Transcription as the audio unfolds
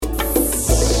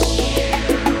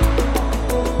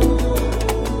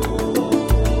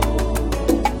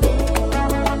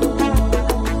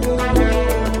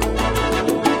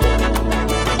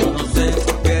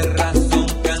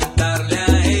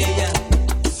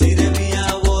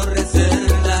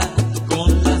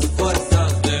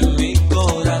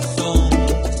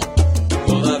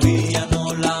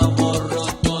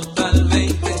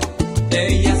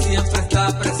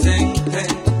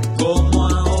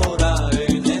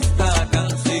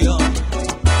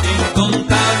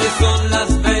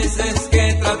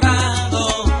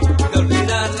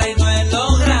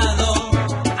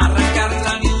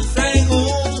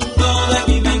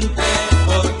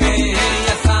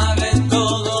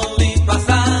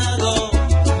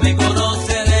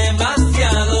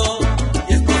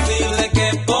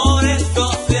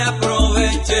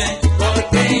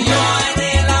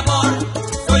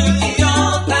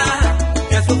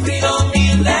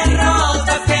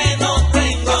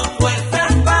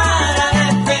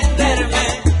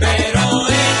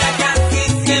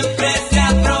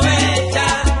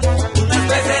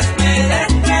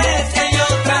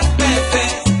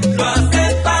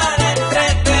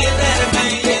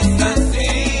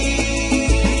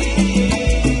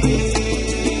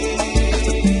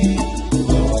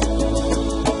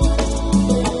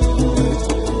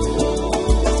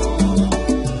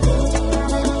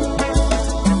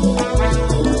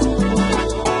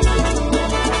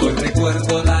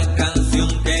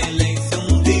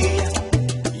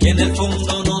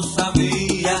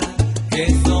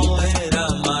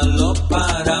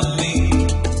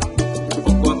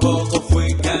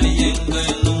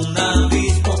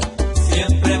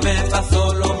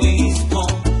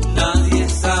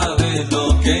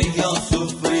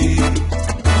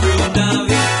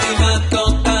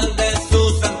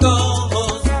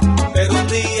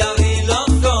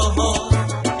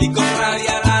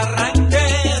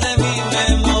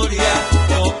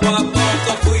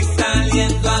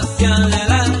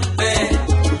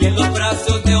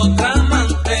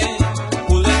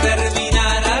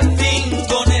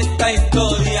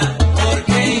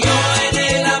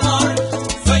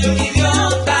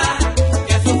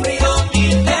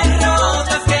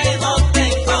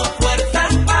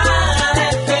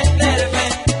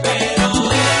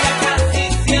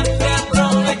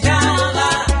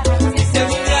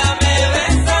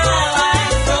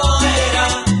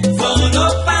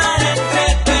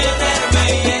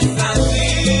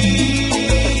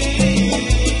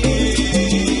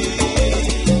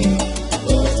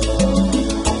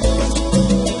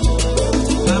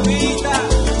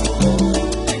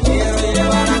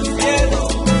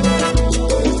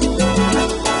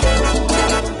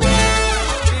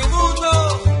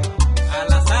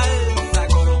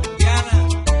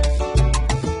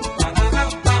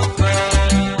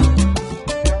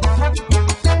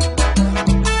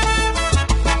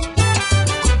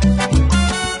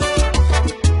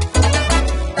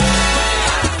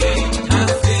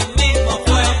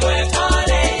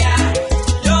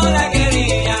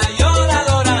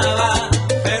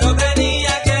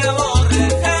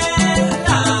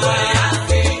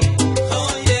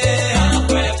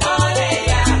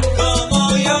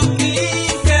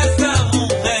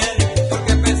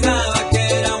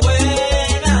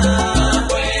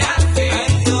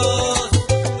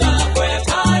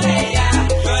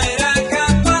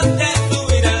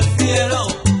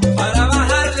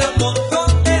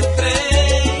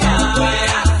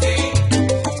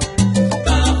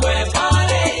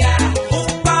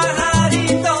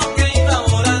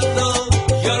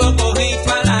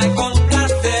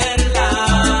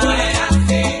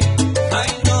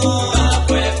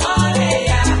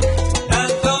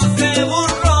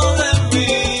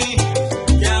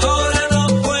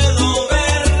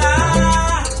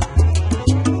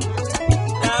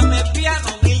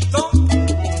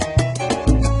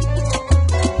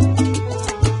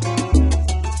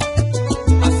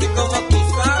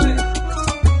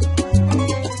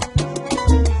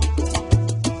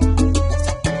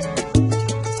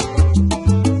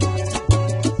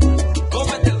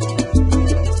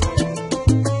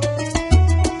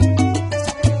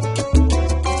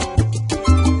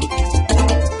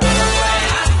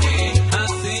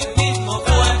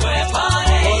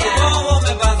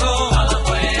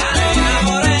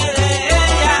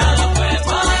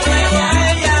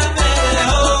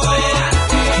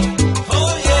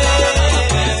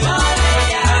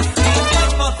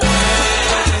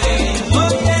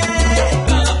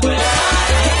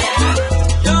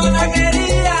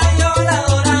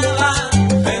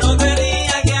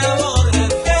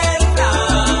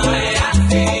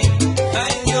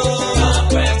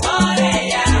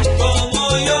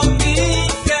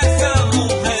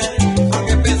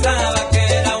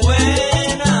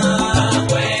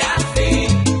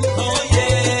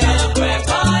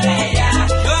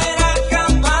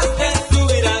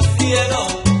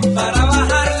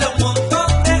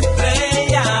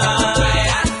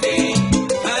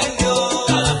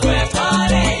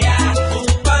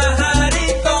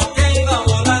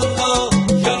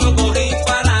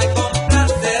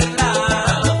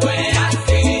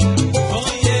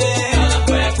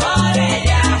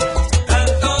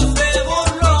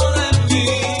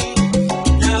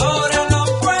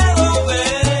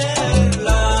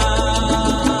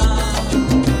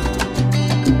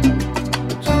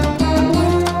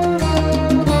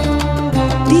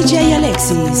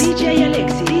Alexis. DJ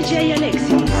Alexis. DJ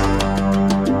Alexis.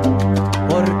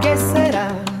 ¿Por qué será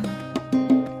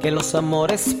que los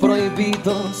amores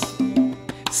prohibidos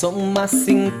son más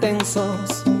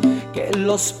intensos que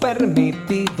los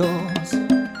permitidos?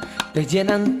 Te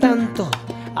llenan tanto,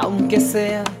 aunque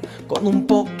sea con un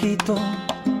poquito,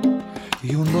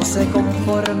 y uno se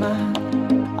conforma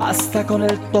hasta con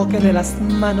el toque de las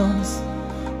manos.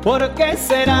 ¿Por qué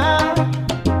será?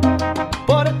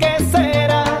 ¿Por qué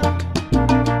será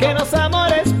que los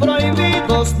amores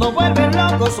prohibidos nos vuelven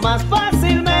locos más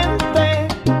fácilmente?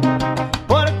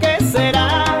 ¿Por qué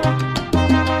será?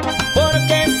 ¿Por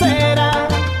qué será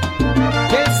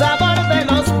que el sabor de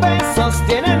los besos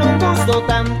tienen un gusto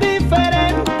tan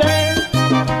diferente?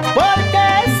 ¿Por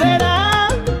qué será?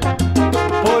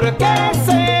 ¿Por qué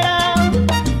será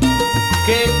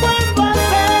que cuando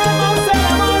hacemos el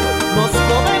amor nos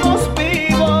comemos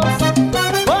vivos?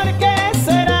 ¿Por qué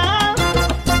será?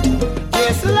 Y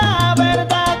es la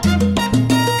verdad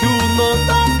que uno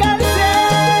toca el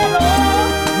cielo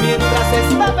mientras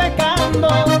está pecando.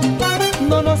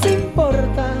 No nos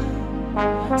importa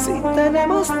si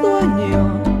tenemos dueño.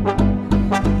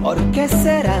 ¿Por qué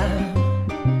será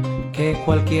que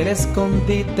cualquier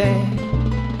escondite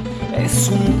es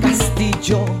un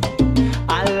castillo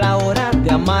a la hora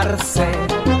de amarse?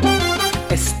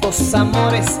 Estos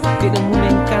amores tienen un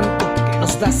encanto que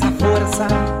nos da esa fuerza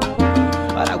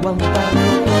para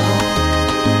aguantarlo todo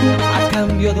a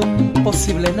cambio de un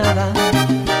posible nada.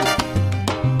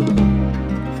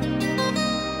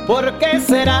 ¿Por qué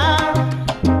será?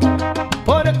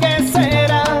 ¿Por qué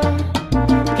será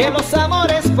que los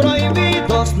amores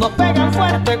prohibidos no pegan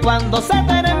fuerte cuando se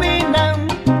terminan?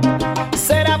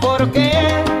 ¿Será porque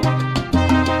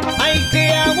hay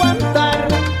que aguantar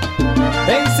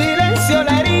en silencio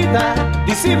la herida,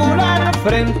 disimular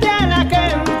frente a la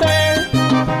gente?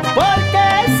 ¿Por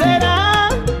qué será?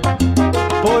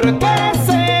 ¿Por qué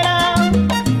será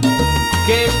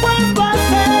que cuando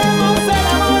hacemos el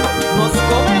amor nos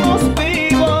comemos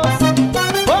vivos?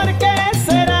 ¿Por qué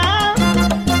será?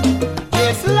 Y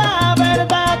es la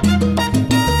verdad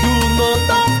que uno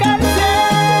toca el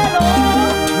cielo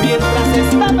mientras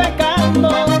está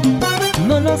pecando.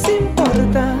 No nos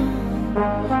importa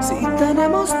si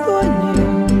tenemos dueño.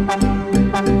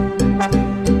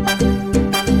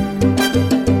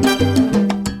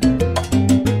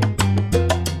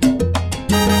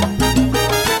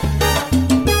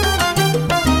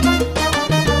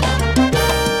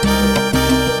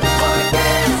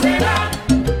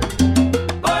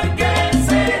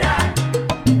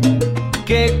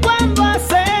 Que cuando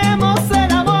hacemos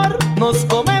el amor nos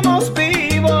comemos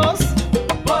vivos.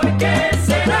 ¿Por qué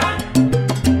será?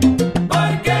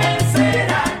 ¿Por qué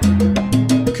será?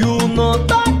 Que uno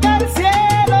toca el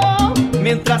cielo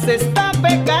mientras está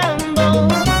pecando.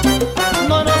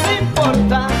 No nos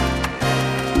importa.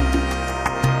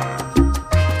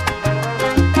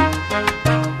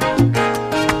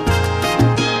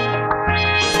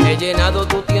 He llenado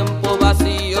tu tiempo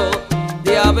vacío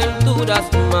de aventuras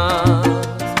más,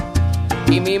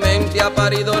 y mi mente ha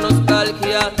parido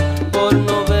nostalgia por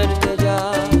no verte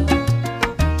ya.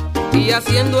 Y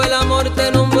haciendo el amor te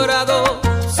he nombrado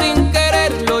sin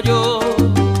quererlo yo,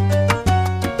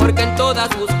 porque en todas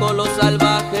busco lo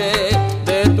salvaje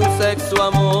de tu sexo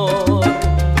amor.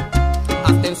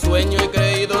 Hasta en sueño he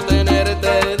creído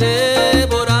tenerte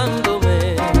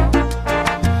devorándome,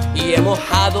 y he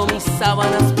mojado mis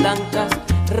sábanas blancas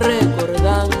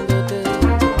recordándote.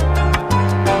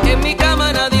 En mi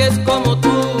cama nadie es como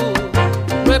tú,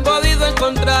 no he podido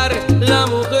encontrar la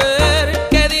mujer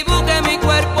que dibuje mi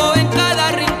cuerpo en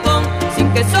cada rincón sin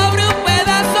que sobre un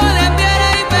pedazo de piel.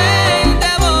 Y ven,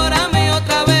 devórame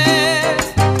otra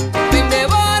vez, ven,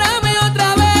 devórame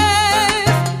otra vez,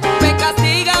 ven,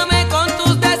 castígame con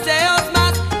tus deseos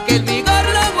más, que el vigor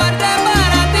lo guarde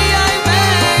para ti. Ay,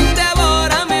 ven,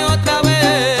 devórame otra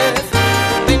vez,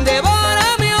 ven,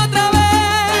 devórame otra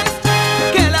vez,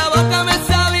 que la boca me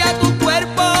sabe a tu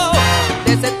cuerpo,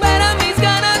 desespera mis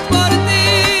ganas por ti.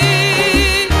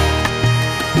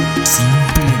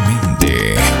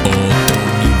 Simplemente otro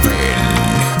nivel.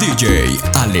 DJ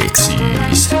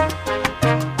Alexis.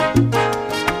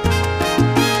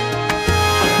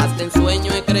 Hasta en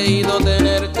sueño he creído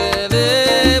tenerte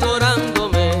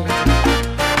devorándome,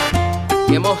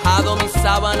 y he mojado mis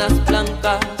sábanas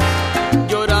blancas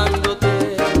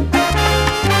llorándote.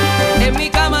 En mi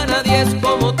cama nadie es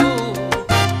como tú,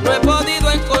 no he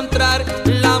podido encontrar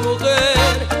la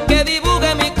mujer que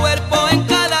dibuje mi cuerpo en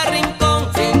cada rincón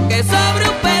sin que sobre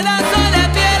un pedazo de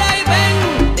piel. Y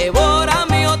ven,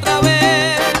 devórame otra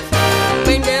vez,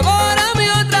 ven,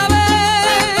 devórame otra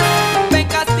vez, ven,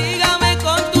 castígame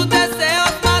con tus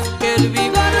deseos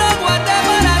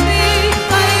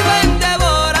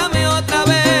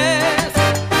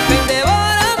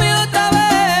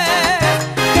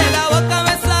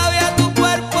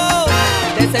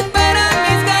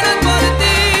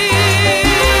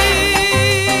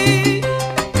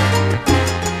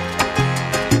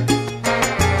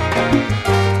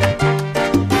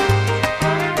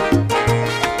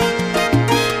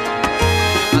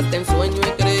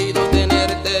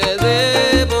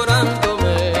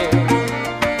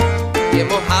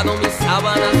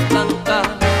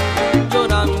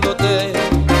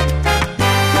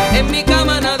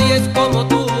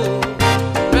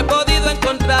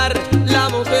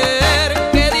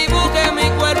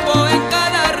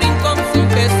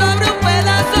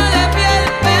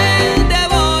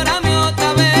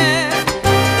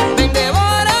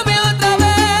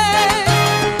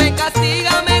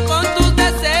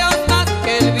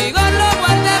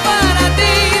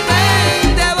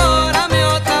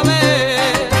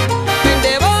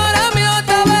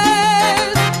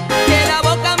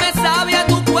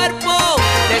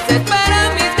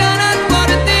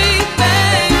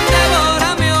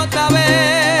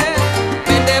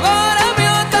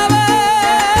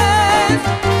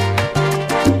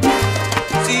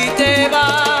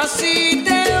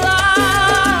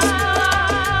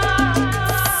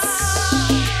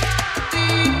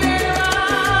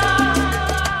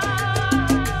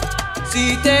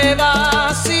Si te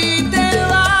vas,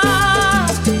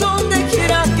 donde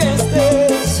quiera que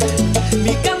estés,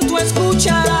 mi canto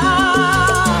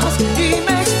escucharás y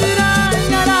me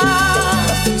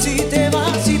extrañarás. Si te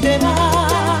vas, sin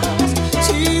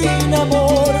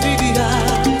amor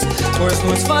vivirás, pues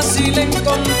no es fácil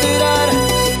encontrar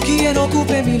quien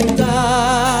ocupe mi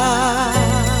lugar.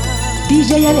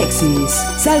 DJ Alexis,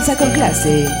 salsa con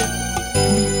clase.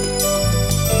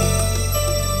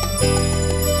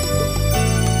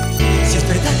 Si es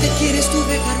verdad que quieres tú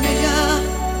dejarme ya,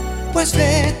 pues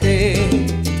vete.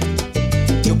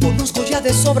 Yo conozco ya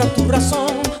de sobra tu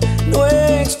razón, no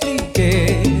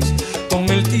expliques. Con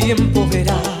el tiempo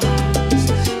verás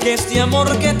que este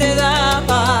amor que te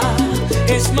daba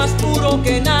es más puro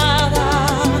que nada.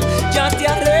 Ya te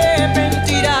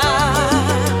arrepentirás.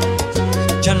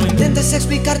 Ya no intentes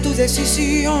explicar tu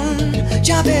decisión,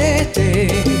 ya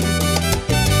vete.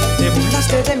 Te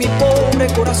burlaste de mi pobre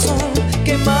corazón,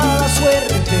 qué mala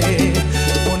suerte.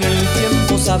 Con el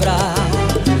tiempo sabrás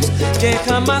que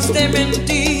jamás te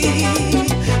mentí,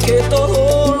 que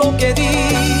todo lo que di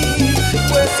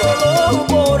fue solo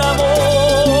por amor.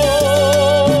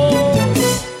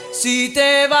 Si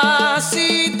te vas,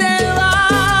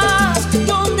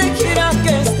 donde quiera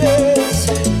que estés,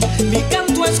 mi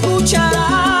canto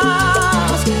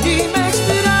escucharás y me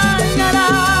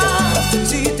extrañarás.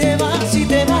 Si te vas,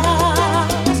 sin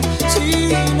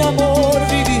amor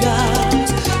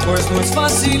vivirás, pues no es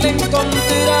fácil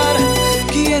encontrar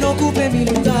quien ocupe mi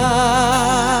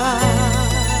lugar.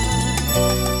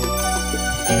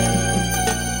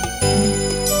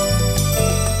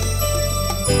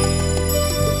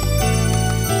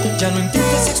 Ya no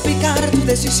intentes explicar tu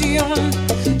decisión,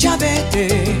 ya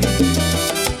vete.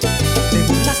 Te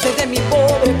burlaste de mi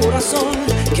pobre corazón,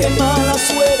 qué mala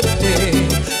suerte.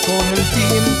 Con el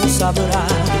tiempo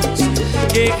sabrás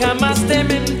que jamás te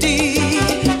mentí,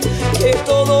 que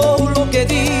todo lo que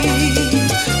di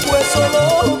fue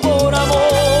solo por amor.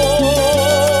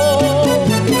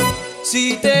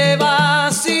 Si te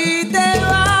vas,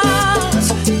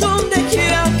 donde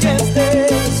quiera que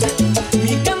estés,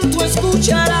 mi canto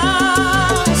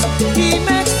escucharás y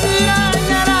me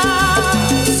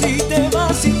extrañarás. Si te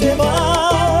vas, sin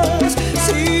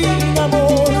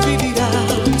amor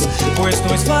vivirás, pues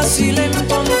no es fácil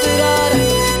encontrar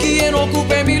quien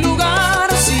ocupe mi lugar.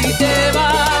 Si te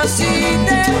vas,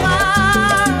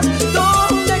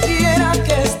 donde quiera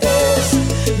que estés,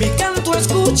 mi canto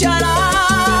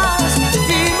escucharás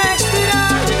y me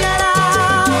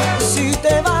extrañarás. Si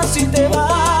te vas, sin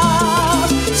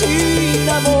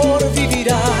amor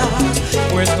vivirás,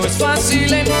 pues no es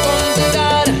fácil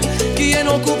encontrar quien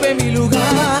ocupe mi lugar.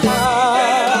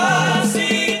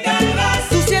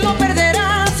 Tu cielo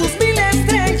perderá sus 1000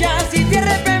 estrellas y te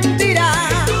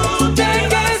arrepentirás. Te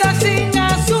quedas sin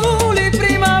azul y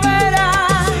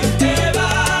primavera.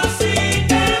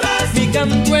 Mi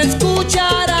canto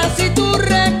escucharás y tú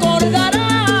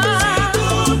recordarás.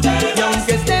 Y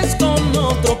aunque estés con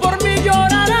otro, por mí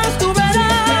llorarás, tú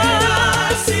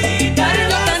verás.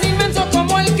 Cariño tan inmenso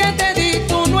como el que te di,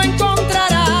 tú no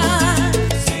encontrarás.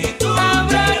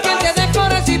 Habrá quien te dé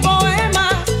flores y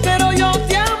poemas, pero yo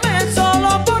te amé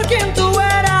solo por quien tú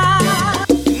eras.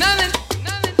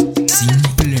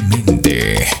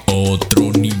 Simplemente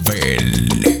otro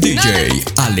nivel. DJ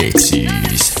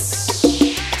Alexis.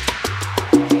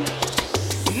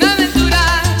 Una aventura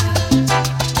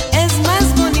es más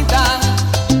bonita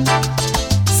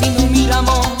si no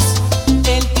miramos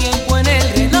el tiempo en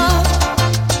el reloj.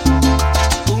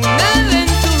 Una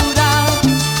aventura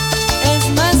es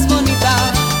más bonita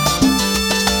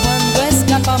cuando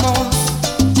escapamos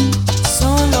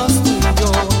solos tú y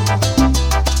yo.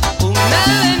 Una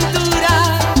aventura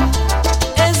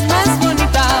es más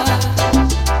bonita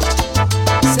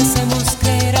si hacemos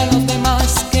creer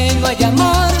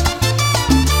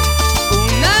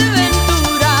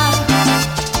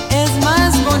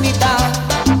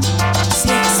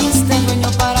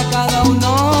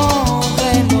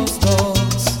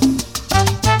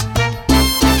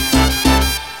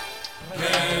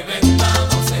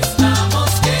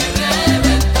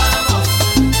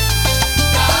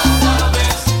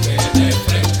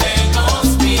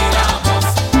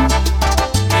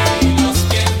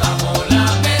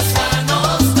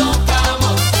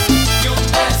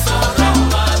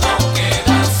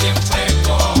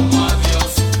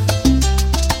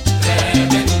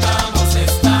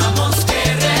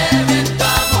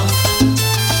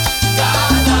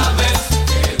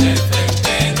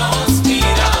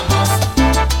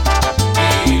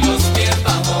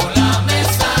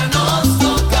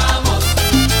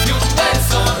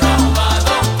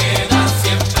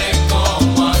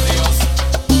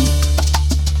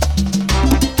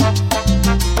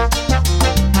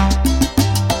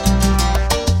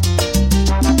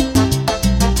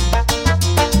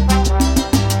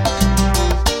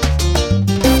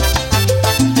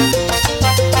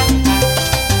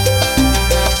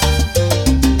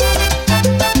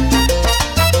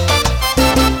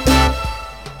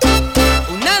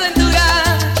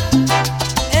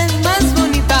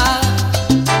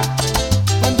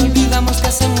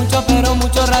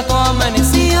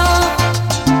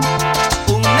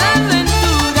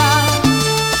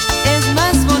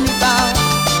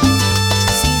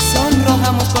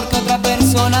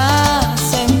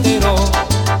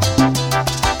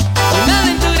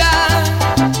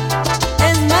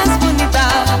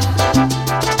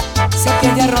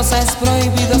es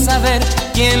prohibido saber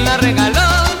quién la regaló.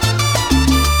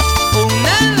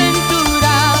 Una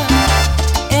aventura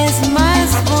es más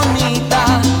bonita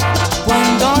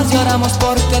cuando lloramos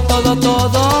porque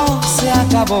todo se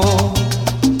acabó.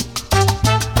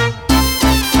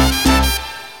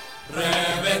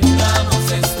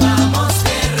 Reventamos, estamos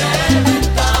que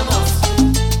reventamos.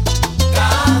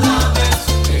 Cada vez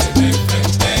que de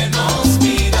frente nos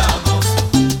miramos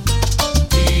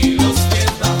y los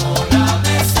pies bajo la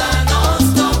mesa nos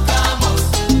tocamos,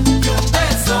 y un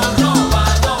beso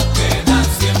robado queda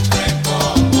siempre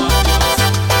como adiós.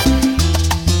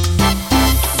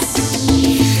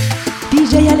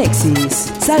 DJ Alexis,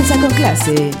 salsa con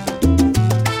clase.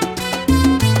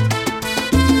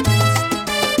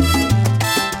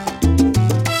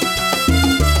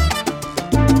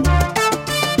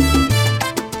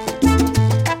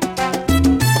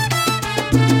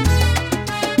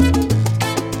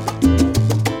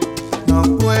 No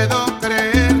puedo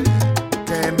creer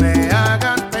que me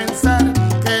hagas pensar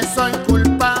que soy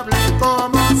culpable.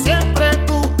 Como siempre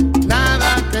tú,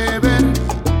 nada que ver.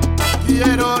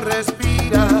 Quiero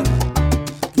respirar,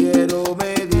 quiero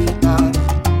meditar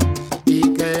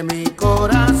y que mi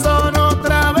corazón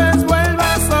otra vez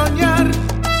vuelva a soñar.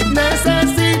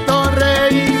 Necesito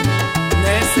reír,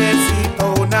 necesito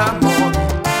un amor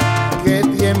que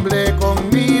tiemble con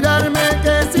mirarme,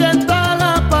 que sienta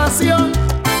la pasión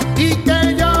y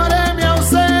que llore mi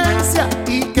ausencia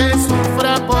y que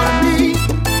sufra por mí,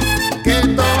 que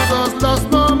todos los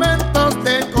momentos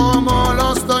de como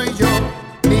los doy yo,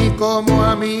 ni como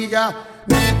amiga,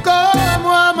 ni como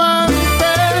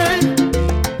amante.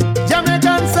 Ya me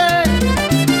cansé,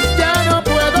 ya no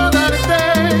puedo darte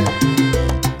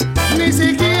ni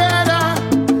siquiera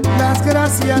las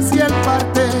gracias y el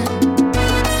parte.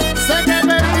 Sé que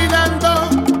perdí dando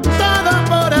todo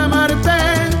por amarte,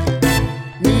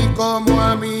 ni como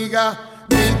amiga,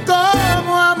 ni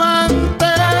como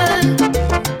amante.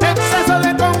 Exceso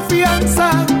de confianza,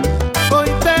 hoy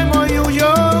temo y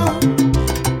huyo.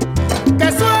 Qué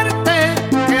suerte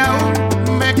que aún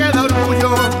me queda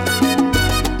orgullo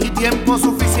y tiempo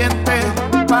suficiente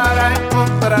para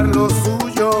encontrar lo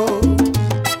suyo.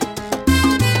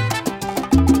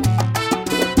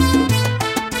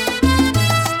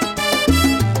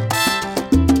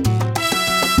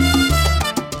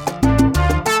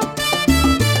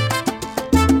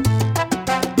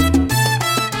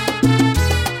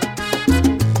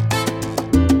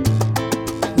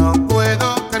 No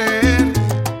puedo creer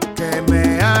que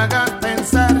me hagas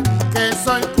pensar que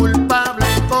soy culpable.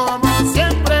 Como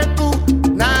siempre tú,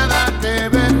 nada que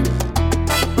ver.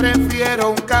 Prefiero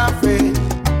un café,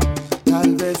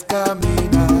 tal vez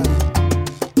caminar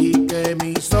y que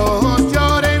mis ojos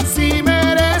lloren si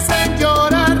merecen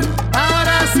llorar.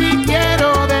 Ahora sí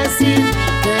quiero decir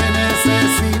que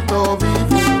necesito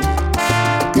vivir,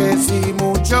 que si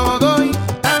mucho doy,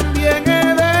 también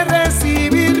he de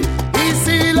recibir. Y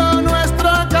si lo nuestro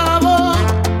acabó,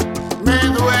 me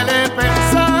duele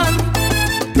pensar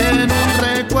que en un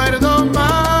recuerdo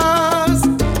más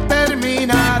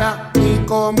terminará, ni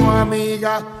como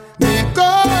amiga, ni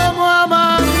como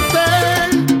amante.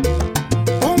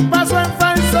 Un paso en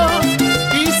falso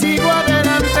y sigo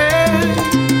adelante.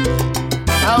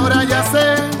 Ahora ya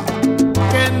sé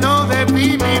que no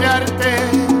debí mirarte.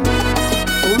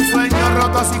 Un sueño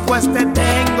roto si cueste,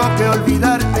 tengo que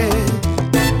olvidarte.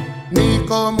 Ni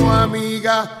como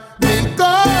amiga, ni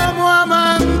como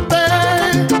amante.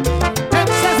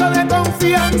 Exceso de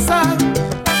confianza,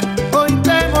 hoy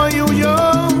temo y huyo.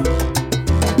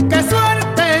 Qué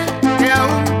suerte que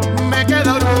aún me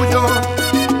queda orgullo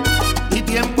y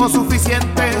tiempo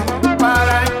suficiente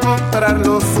para encontrar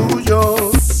lo suyo.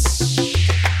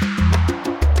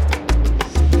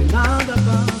 Nada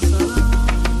pasará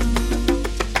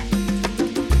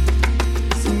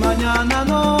si mañana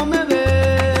no me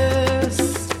ves.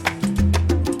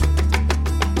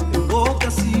 Tengo que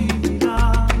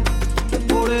asimilar que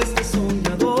por este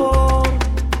soñador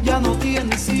ya no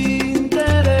tienes interés.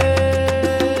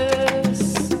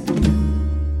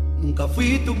 Nunca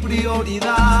fui tu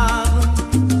prioridad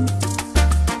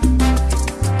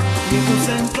ni tu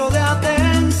centro de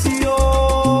atención.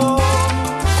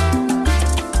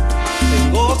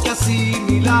 Tengo que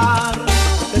asimilar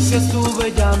que si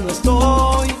estuve ya no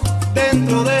estoy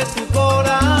dentro de tu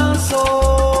corazón.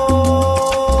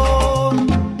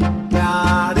 Me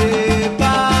haré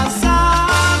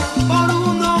pasar por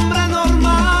un hombre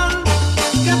normal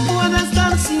que puede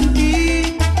estar sin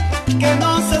ti, que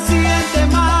no se siente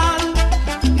mal,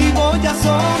 y voy a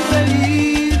sonreír.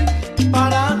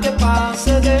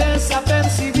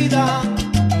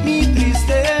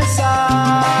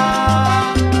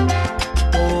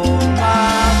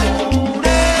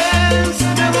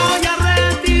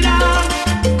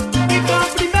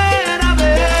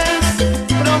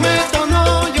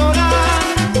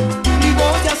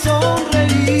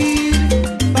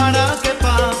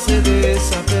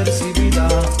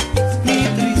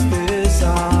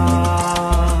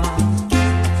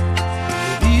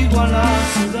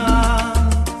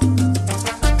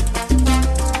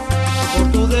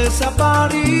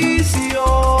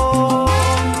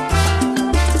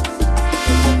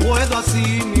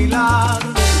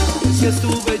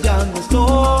 estuve ya no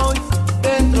estoy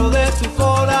dentro de tu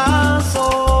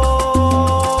corazón.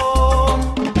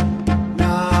 Me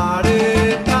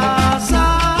haré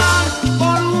pasar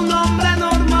por un hombre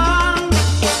normal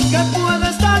que puede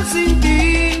estar sin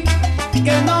ti,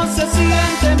 que no se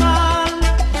siente mal,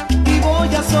 y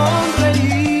voy a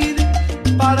sonreír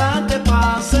para que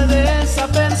pase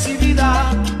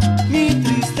desapercibida mi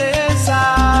tristeza.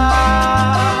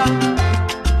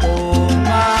 Con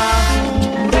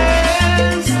madurez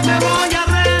me voy a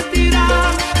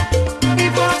retirar y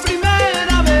por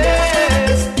primera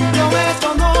vez prometo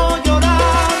no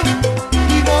llorar,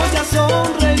 y voy a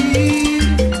sonreír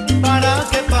para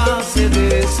que pase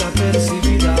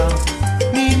desapercibida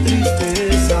mi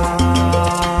tristeza.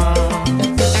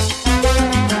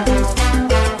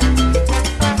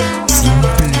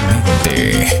 Simplemente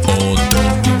otro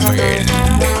nivel.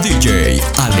 DJ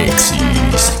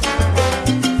Alexis.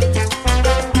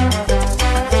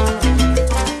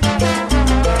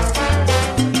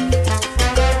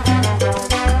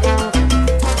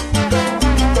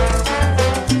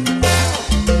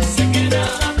 Sé que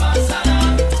nada pasará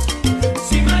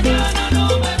si mañana no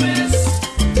me ves.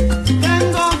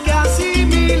 Tengo que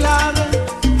asimilar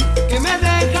que me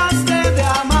dejaste de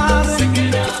amar. Sé que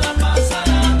nada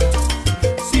pasará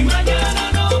si mañana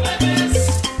no me ves.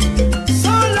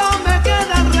 Solo me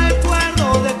queda el recuerdo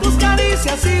de tus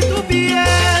caricias y tu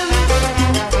piel.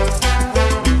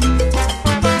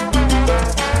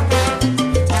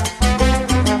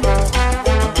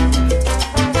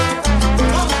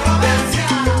 Controversia,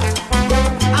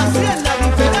 así es la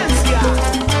diferencia.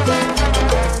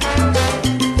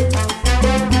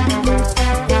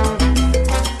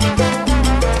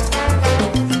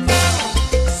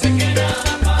 Sé que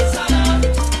nada pasará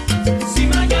si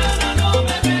mañana no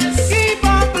me ves. Y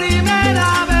por primera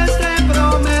vez te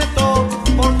prometo,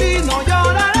 por ti no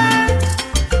lloraré.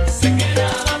 Sé que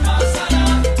nada pasará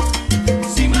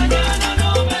si mañana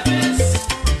no me ves.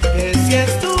 Que si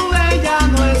estuve ya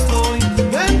no estoy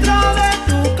dentro de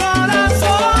tu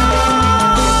corazón.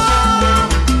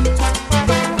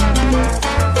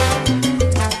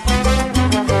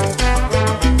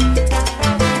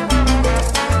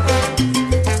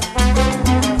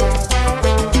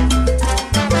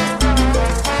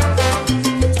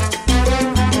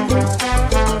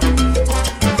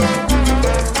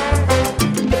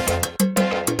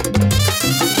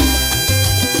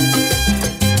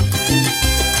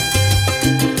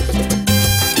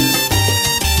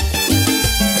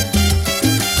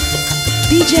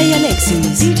 DJ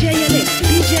Alexis. DJ Alexis.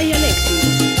 DJ Alexis.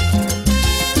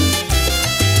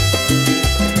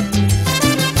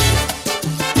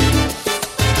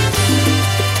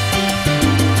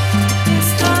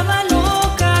 Estaba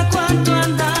loca cuando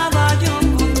andaba yo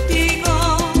contigo.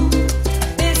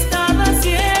 Estaba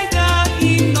ciega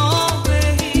y no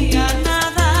veía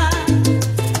nada.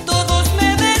 Todos me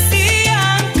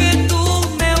decían que tú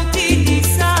me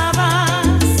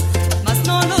utilizabas, mas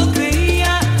no lo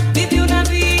creía. Viví una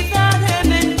vida de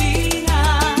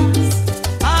mentiras.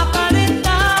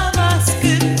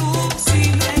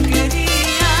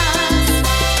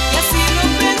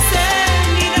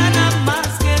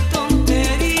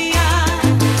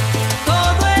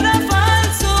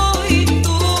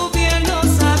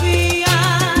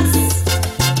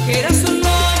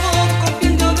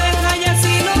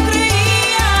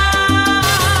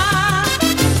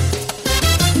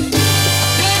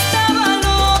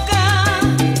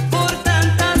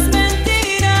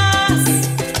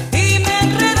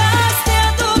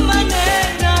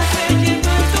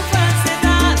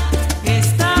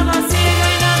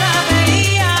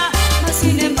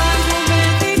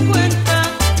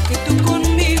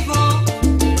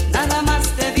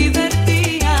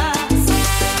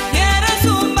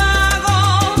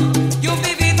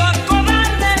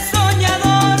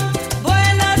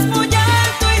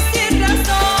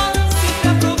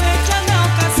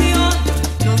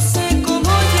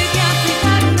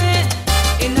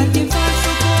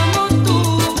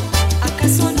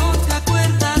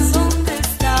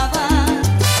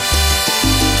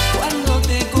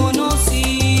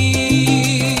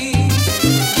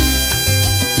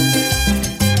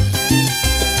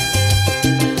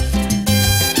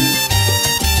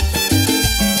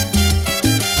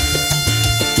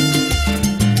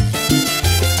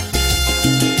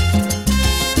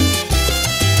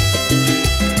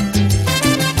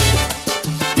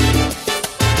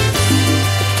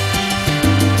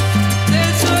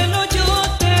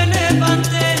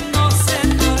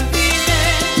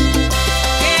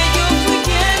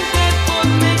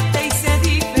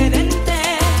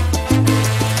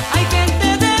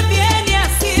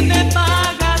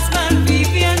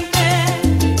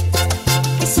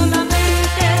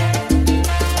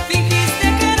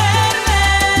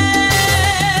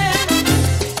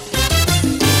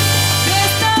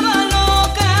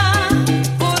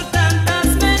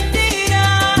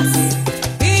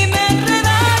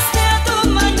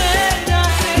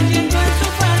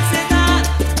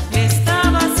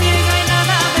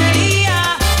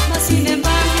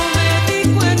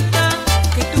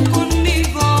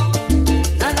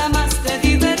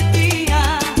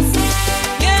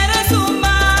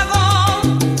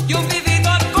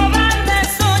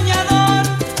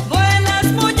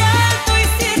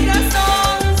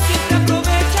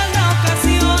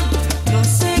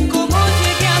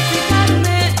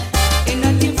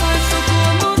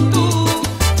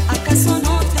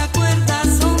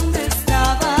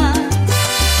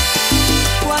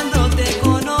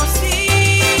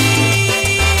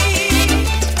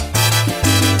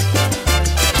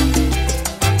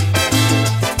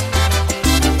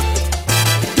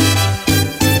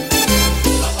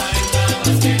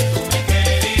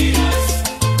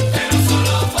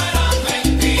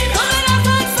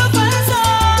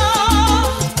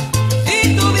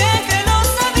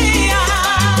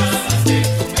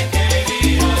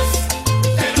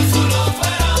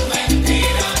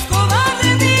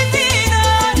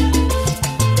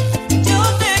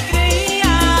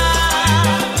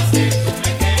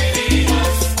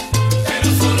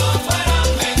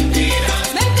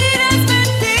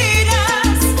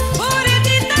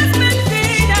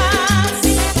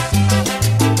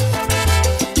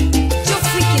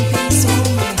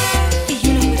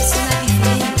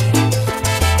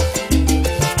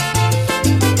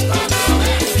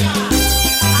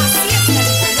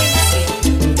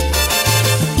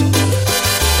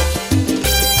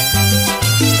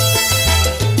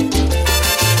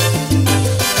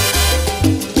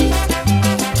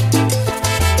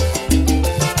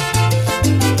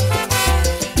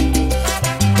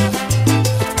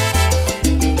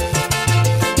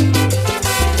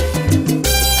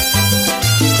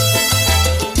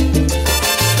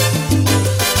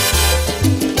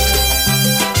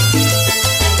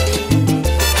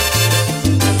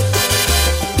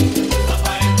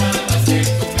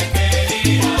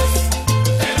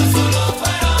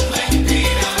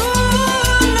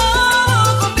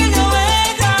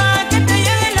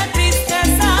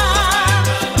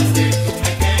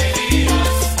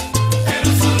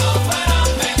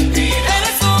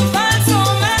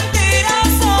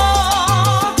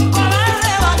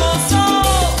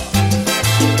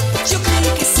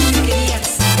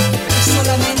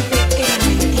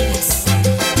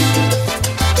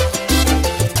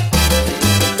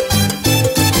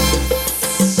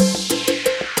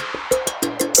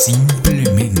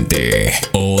 Siempre,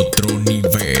 otro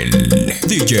nivel.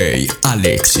 DJ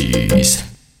Alexis.